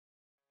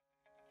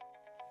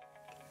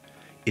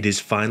It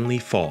is finally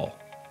fall,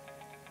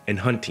 and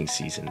hunting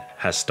season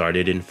has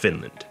started in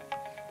Finland.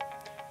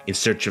 In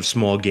search of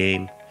small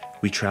game,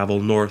 we travel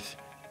north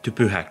to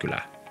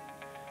Pyhäkylä,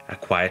 a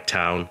quiet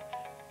town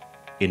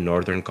in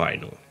Northern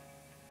Kainuu.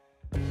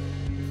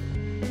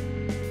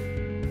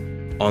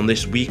 On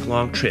this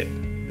week-long trip,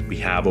 we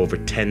have over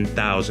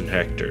 10,000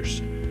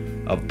 hectares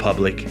of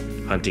public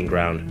hunting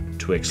ground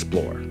to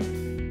explore.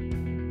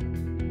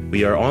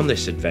 We are on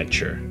this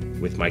adventure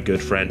with my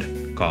good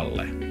friend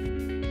Kalle.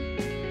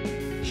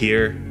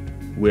 Here,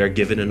 we are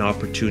given an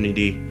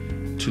opportunity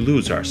to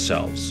lose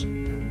ourselves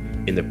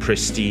in the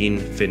pristine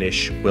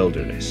Finnish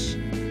wilderness.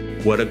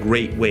 What a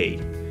great way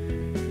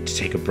to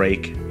take a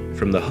break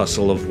from the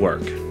hustle of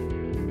work.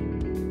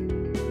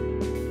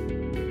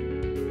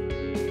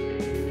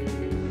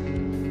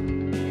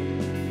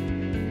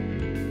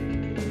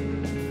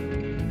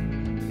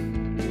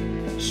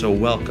 So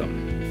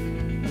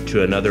welcome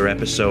to another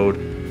episode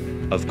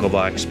of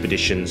Kova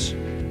Expeditions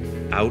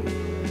Out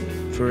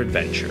for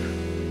Adventure.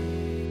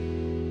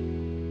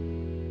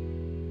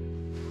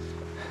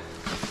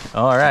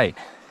 All right,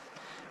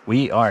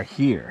 we are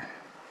here.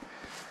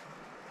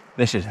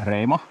 This is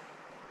Reimo.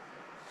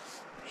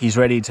 He's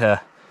ready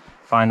to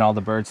find all the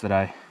birds that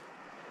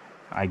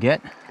I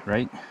get,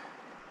 right?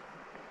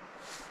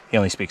 He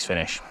only speaks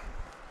Finnish.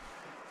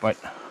 But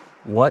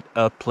what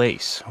a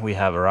place. We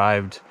have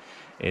arrived.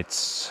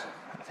 It's,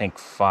 I think,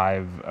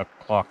 5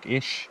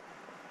 o'clock-ish.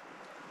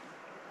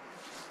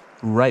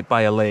 Right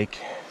by a lake,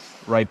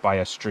 right by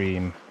a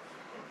stream.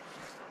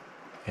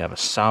 We have a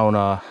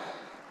sauna.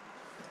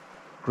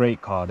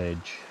 Great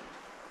cottage.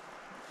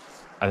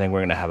 I think we're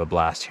gonna have a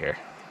blast here.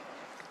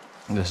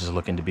 This is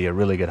looking to be a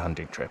really good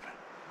hunting trip.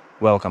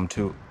 Welcome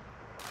to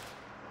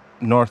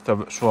north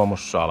of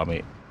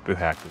Suomussalmi,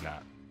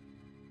 Pyhäkylä.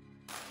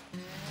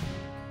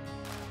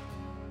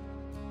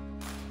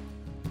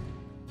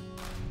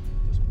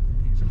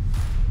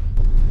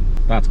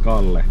 That's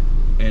Kalle,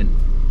 and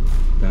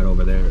that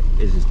over there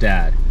is his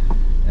dad.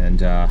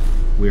 And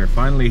we are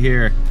finally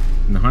here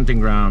in the hunting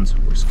grounds.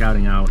 We're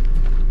scouting out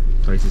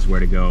places where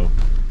to go.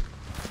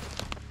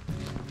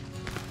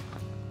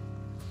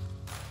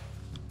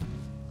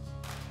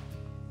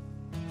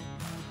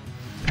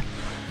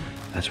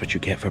 That's what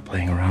you get for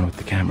playing around with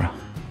the camera.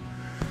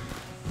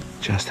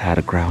 Just had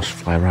a grouse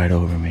fly right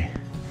over me.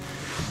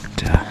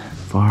 But,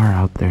 far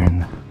out there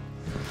in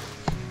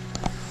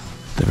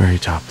the very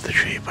top of the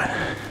tree, but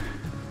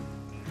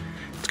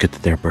it's good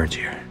that there are birds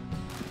here.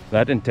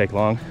 That didn't take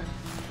long.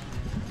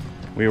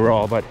 We were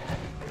all but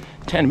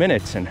 10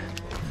 minutes and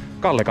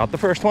Kalle got the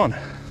first one.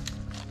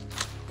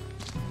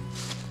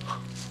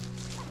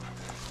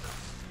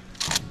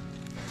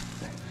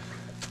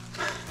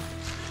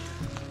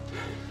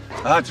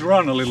 I had to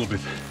run a little bit,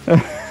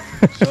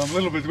 so I'm a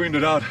little bit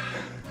winded out.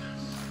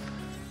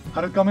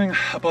 Had it coming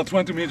about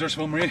 20 meters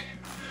from me,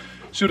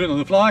 shooting on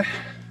the fly.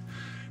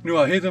 Knew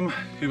I hit him,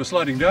 he was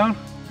sliding down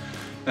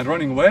and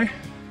running away.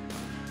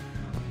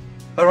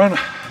 I ran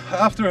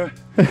after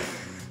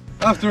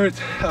it.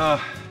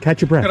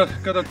 Catch your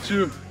breath. Got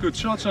 2 good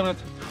shots on it.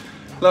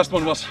 Last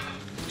one was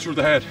through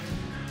the head,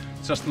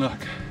 just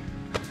like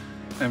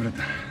evident.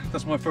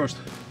 That's my first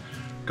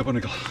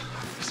kaponickel.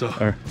 So,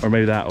 or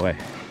maybe that way.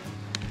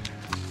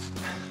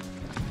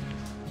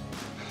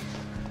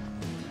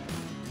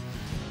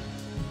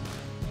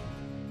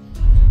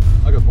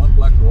 I got 1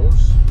 black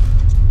rose.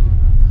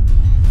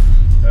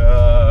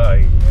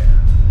 Yeah.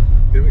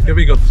 Have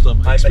we got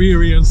some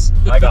experience?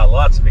 I got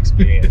lots of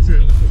experience.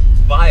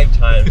 5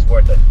 times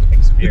worth of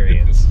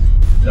experience.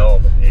 No,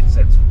 but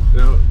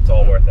it's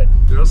all worth it.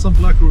 There are some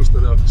black rose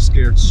that are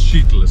scared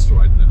shitless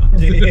right now.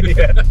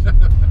 Yeah,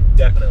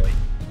 definitely.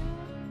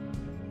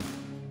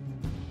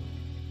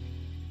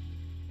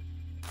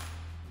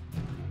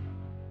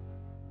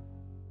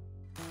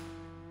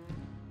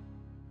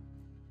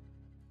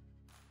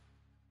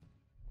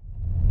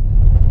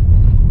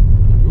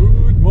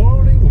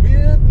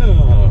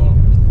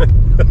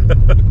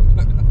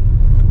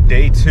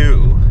 Day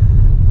 2,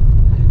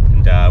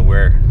 and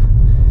we're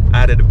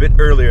at it a bit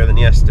earlier than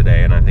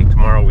yesterday, and I think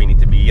tomorrow we need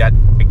to be yet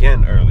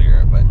again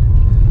earlier, but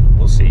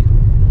we'll see.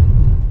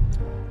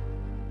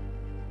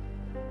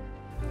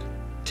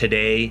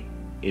 Today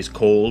is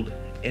cold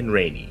and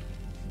rainy.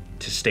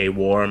 To stay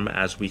warm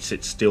as we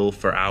sit still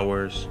for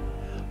hours,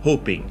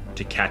 hoping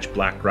to catch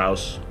black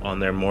grouse on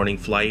their morning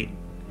flight,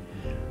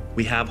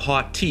 we have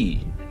hot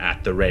tea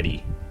at the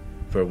ready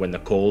for when the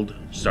cold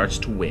starts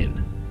to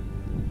win.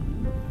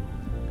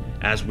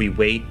 As we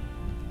wait,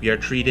 we are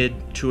treated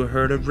to a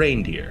herd of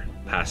reindeer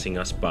passing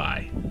us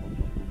by.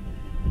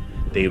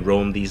 They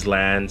roam these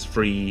lands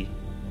free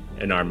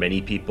and are many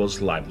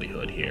people's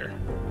livelihood here.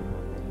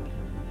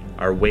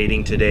 Our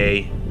waiting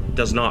today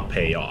does not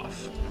pay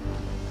off,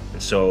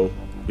 and so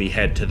we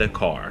head to the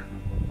car.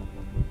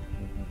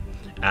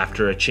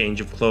 After a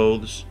change of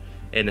clothes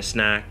and a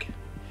snack,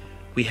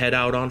 we head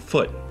out on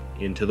foot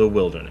into the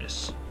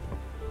wilderness,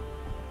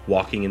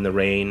 walking in the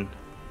rain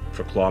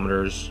for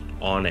kilometers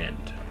on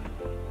end.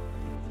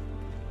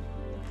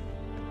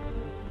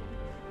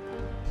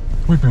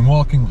 We've been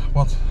walking,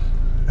 what,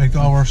 8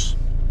 hours.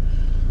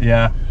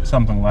 Yeah,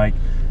 something like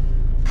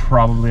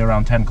probably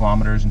around 10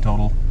 kilometers in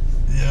total.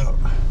 Yeah.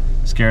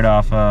 Scared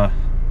off a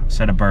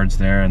set of birds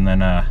there, and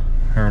then a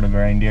herd of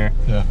reindeer.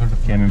 Yeah, herd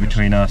of came in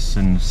between us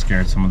and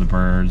scared some of the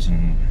birds,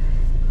 and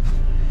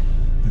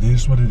it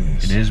is what it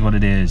is. It is what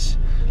it is.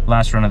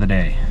 Last run of the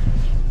day.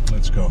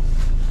 Let's go.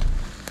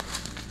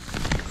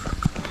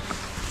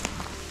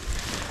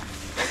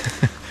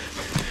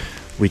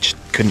 We just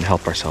couldn't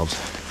help ourselves.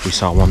 We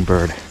saw one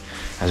bird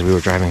as we were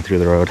driving through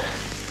the road,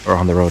 or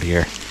on the road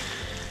here,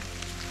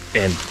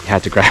 and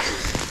had to grab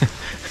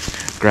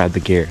grab the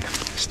gear,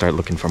 start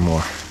looking for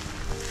more.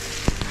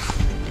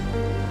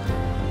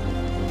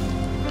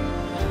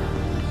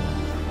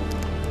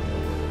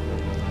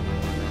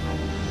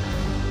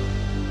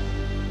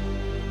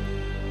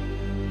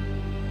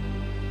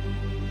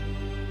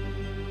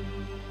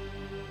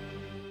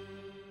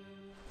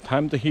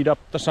 Time to heat up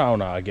the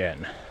sauna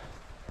again.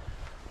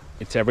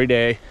 It's every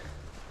day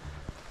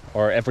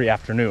or every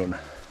afternoon.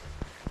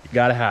 You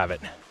gotta have it.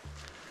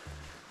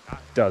 It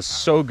does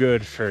so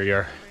good for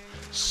your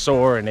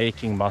sore and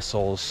aching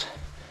muscles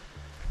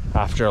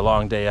after a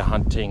long day of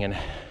hunting and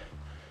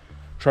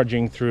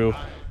trudging through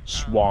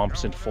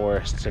swamps and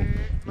forests, and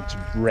it's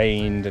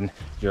rained and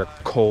you're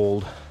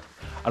cold.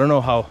 I don't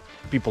know how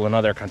people in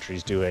other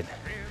countries do it.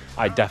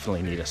 I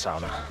definitely need a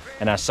sauna.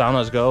 And as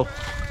saunas go,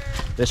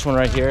 this one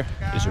right here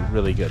is a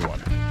really good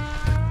one.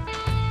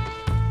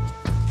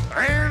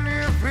 And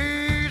if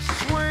he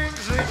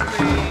swings at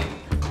me,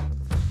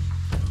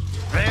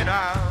 then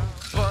I'll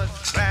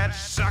punch that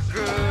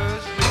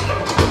sucker's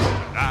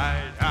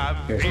tonight. I'm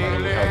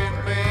feeling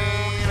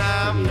mean,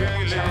 I'm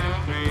feeling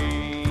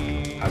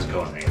mean. How's it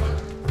going, mate?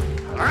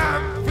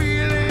 I'm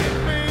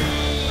feeling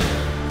mean.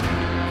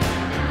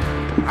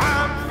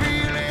 I'm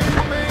feeling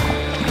mean.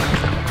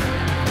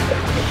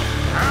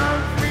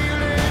 I'm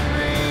feeling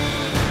mean.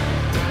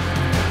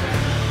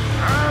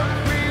 I'm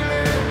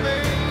feeling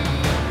mean.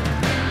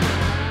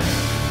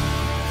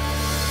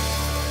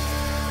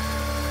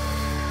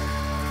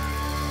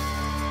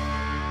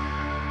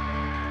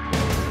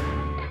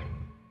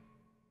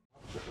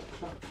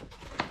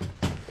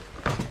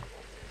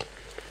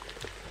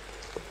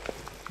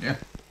 Yeah.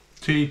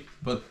 Tea,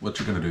 but what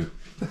you gonna do?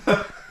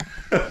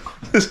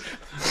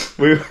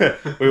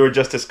 We were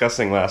just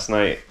discussing last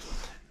night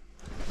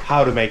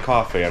how to make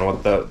coffee and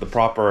what the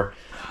proper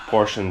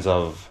portions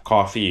of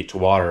coffee to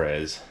water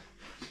is.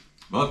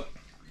 But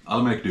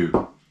I'll make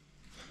do.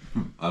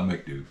 I'll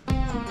make do.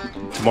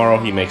 Tomorrow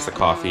he makes the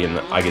coffee and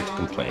I get to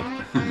complain.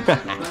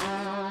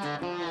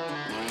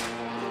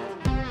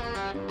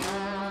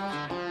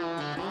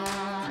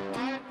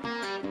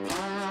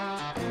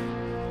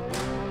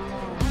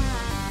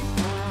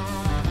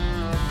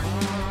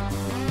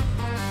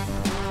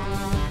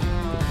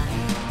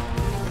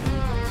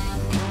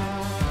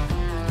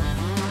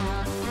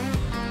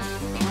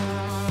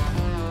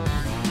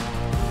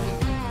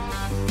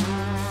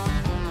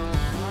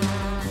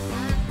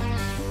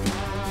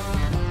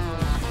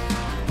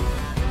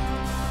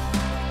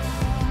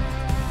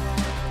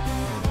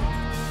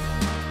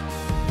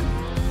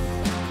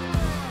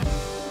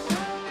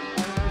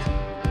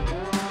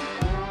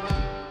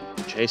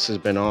 Chase has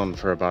been on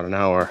for about an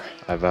hour.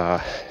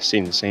 I've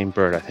seen the same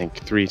bird, I think,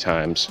 3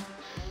 times.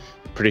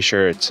 Pretty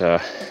sure it's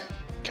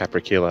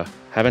Pyhäkylä.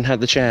 Haven't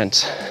had the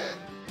chance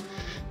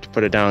to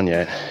put it down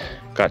yet.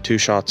 Got 2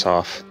 shots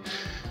off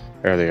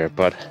earlier,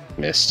 but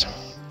missed.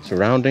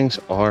 Surroundings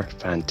are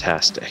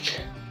fantastic.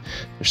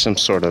 There's some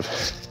sort of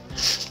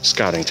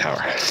scouting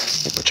tower.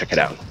 Let's go check it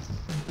out.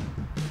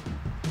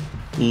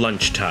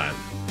 Lunchtime.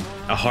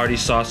 A hearty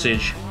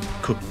sausage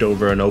cooked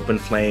over an open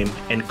flame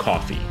and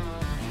coffee.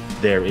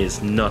 There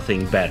is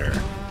nothing better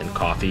than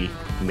coffee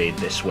made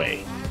this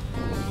way.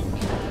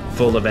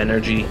 Full of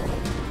energy,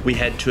 we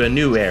head to a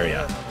new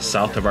area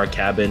south of our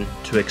cabin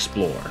to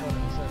explore.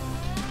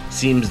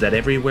 Seems that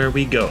everywhere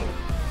we go,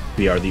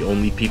 we are the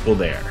only people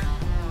there,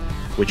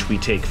 which we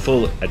take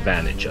full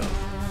advantage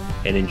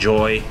of and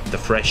enjoy the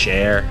fresh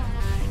air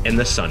and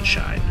the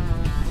sunshine.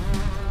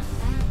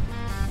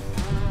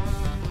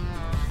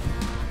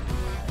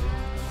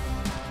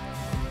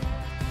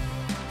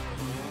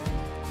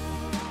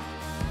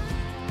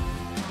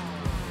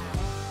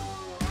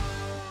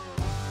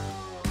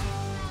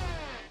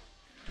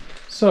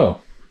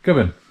 So,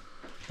 Kevin,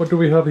 what do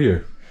we have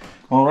here?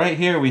 Well, right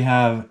here we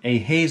have a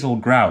hazel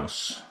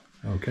grouse,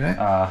 Okay.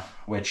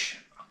 which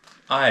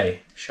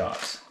I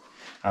shot.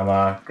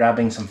 I'm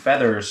grabbing some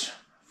feathers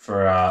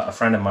for a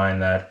friend of mine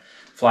that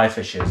fly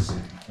fishes.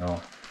 You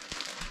know,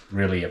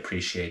 really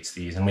appreciates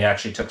these, and we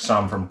actually took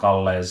some from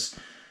Kalle's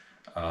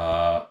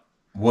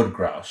wood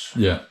grouse.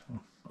 Yeah.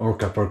 Or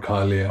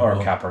Kalle.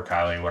 Or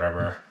Kalle,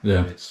 whatever.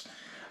 Yeah.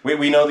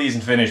 We know these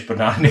in Finnish, but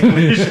not in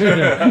English.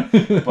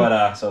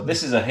 But so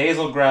this is a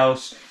hazel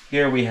grouse.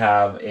 Here we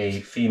have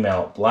a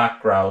female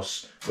black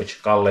grouse,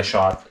 which Kalle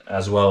shot,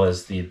 as well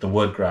as the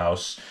wood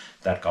grouse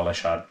that Kalle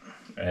shot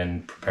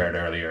and prepared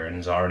earlier and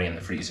is already in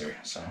the freezer.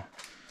 So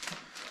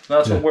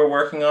that's what we're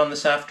working on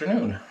this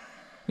afternoon.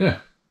 Yeah.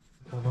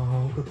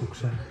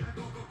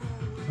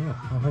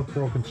 Oh, I have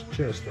broken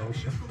chest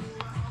also.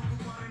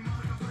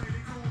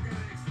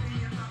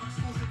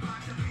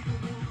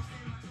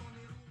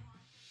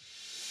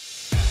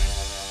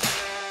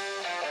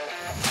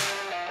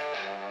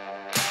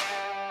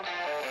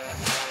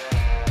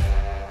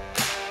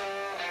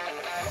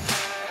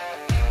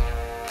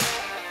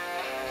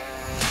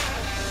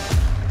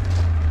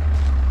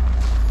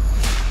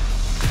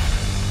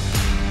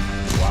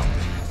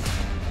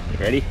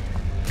 Ready?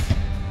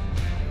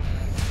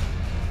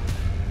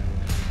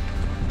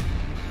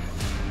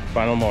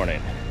 Final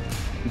morning.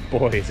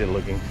 Boy, is it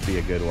looking to be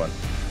a good one.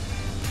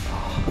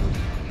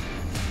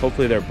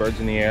 Hopefully there are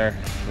birds in the air.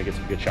 We get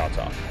some good shots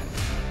off.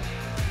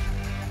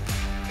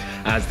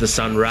 As the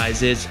sun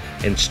rises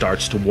and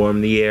starts to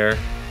warm the air,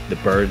 the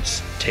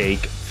birds take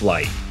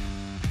flight.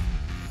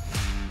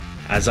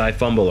 As I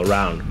fumble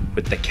around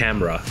with the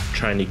camera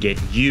trying to get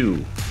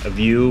you a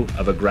view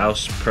of a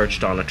grouse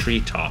perched on a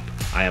treetop,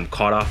 I am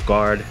caught off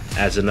guard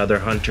as another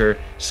hunter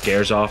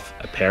scares off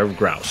a pair of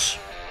grouse.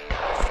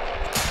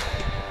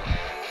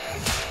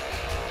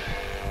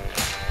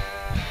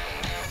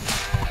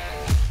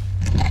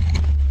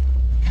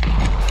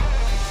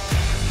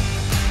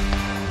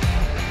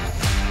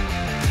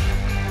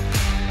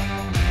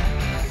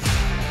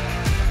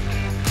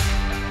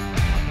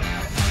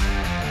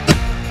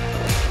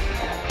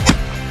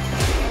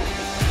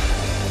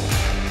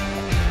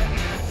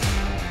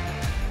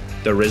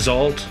 The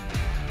result?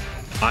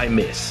 I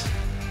miss.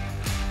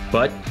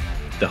 But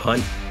the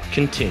hunt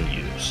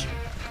continues.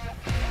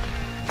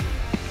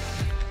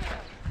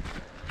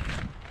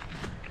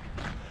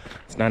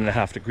 It's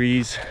 9.5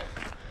 degrees,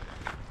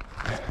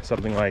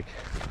 something like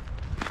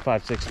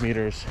 5-6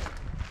 meters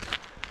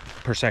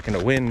per second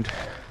of wind,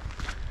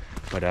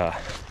 but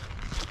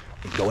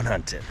we're going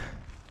hunting.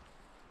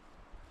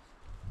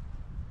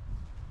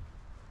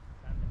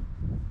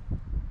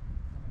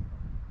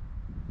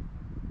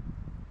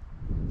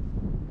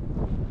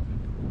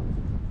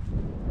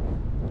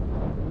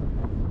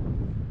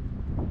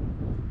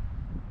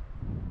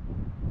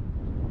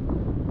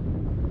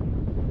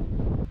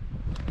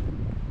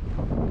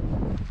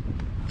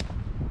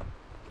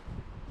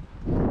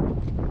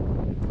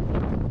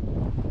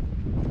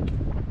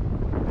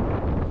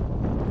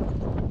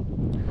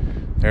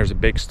 There's a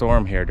big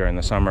storm here during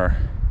the summer,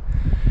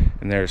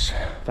 and there's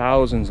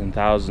thousands and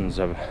thousands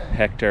of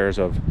hectares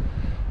of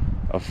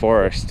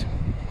forest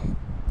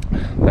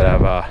that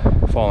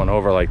have fallen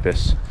over like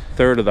this. A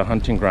third of the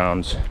hunting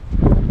grounds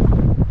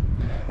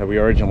that we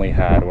originally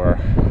had were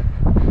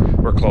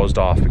closed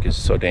off because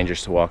it's so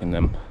dangerous to walk in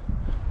them.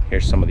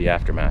 Here's some of the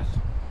aftermath.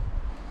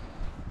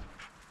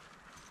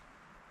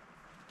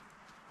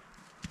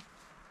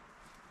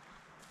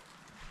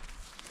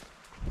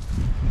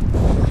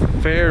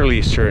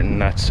 Fairly certain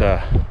that's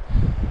a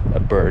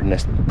bird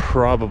nest,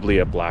 probably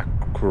a black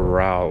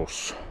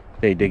grouse.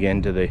 They dig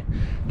into the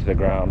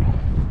ground.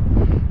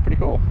 Pretty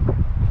cool.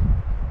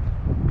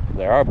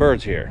 There are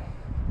birds here.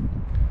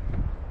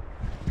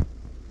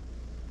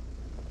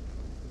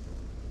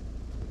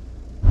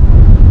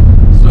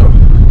 So,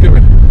 give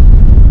it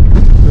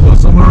a little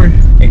summary.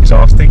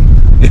 Exhausting.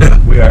 Yeah.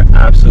 We are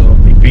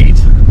absolutely beat,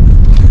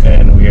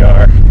 and we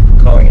are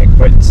calling it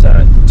quits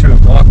at 2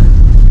 o'clock.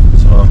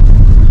 So,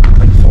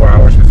 like 4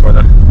 hours before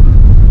the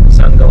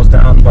sun goes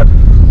down, but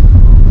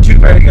 2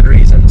 very good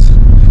reasons.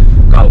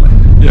 Kalle.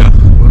 Yeah,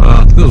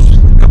 there was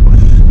a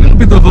little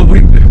bit of a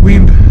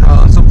wind,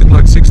 something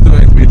like 6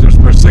 to 8 meters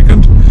per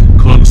second,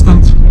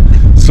 constant.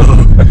 So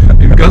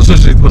in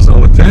Kansas it was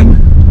over 10,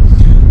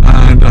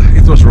 and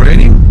it was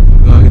raining.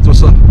 It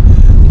was a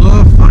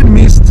fine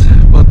mist,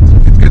 but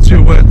it gets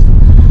you wet,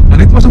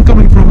 and it wasn't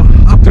coming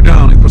from up to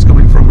down, it was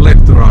coming from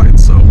left to right.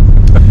 So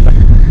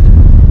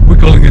we're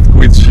calling it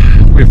quits.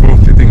 We're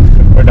forfeiting.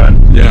 We're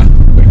done. Yeah.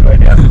 We're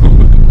good, yeah.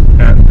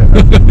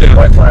 And Yeah.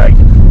 white flag.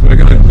 We're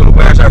gonna go back.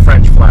 Where's our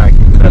French flag?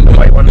 And the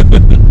white one.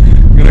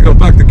 We're gonna go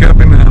back to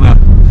cabin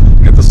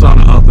and get the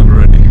sauna out and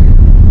ready.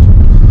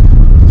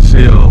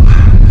 See y'all.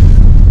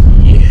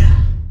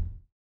 Yeah.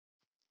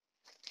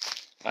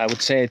 I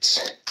would say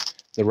it's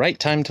the right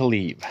time to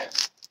leave.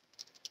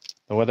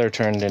 The weather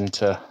turned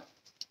into,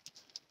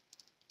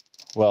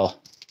 well,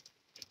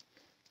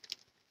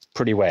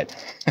 pretty wet.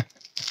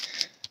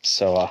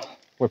 So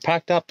we're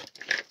packed up.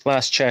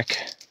 Last check.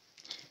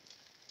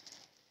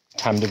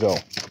 Time to go.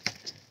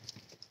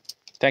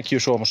 Thank you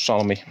so much,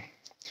 Salmi.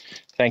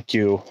 Thank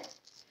you,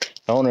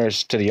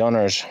 owners, to the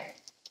owners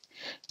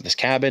of this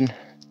cabin.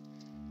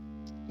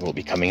 We'll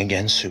be coming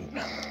again soon.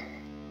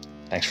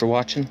 Thanks for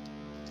watching.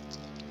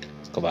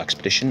 Skoda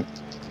Expedition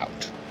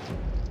out.